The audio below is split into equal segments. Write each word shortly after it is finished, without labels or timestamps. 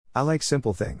I like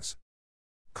simple things.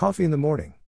 Coffee in the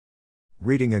morning.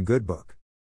 Reading a good book.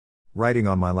 Writing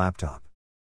on my laptop.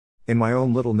 In my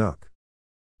own little nook.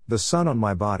 The sun on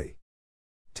my body.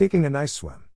 Taking a nice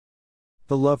swim.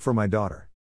 The love for my daughter.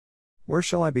 Where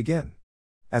shall I begin?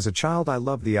 As a child I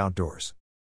loved the outdoors.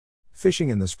 Fishing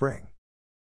in the spring.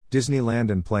 Disneyland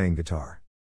and playing guitar.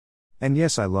 And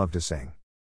yes, I love to sing.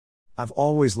 I've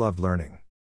always loved learning.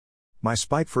 My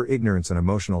spite for ignorance an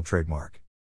emotional trademark.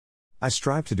 I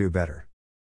strive to do better.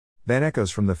 Then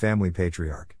echoes from the family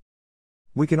patriarch.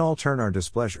 We can all turn our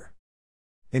displeasure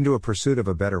into a pursuit of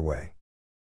a better way.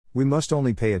 We must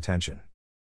only pay attention.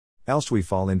 Else we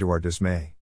fall into our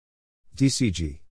dismay. DCG.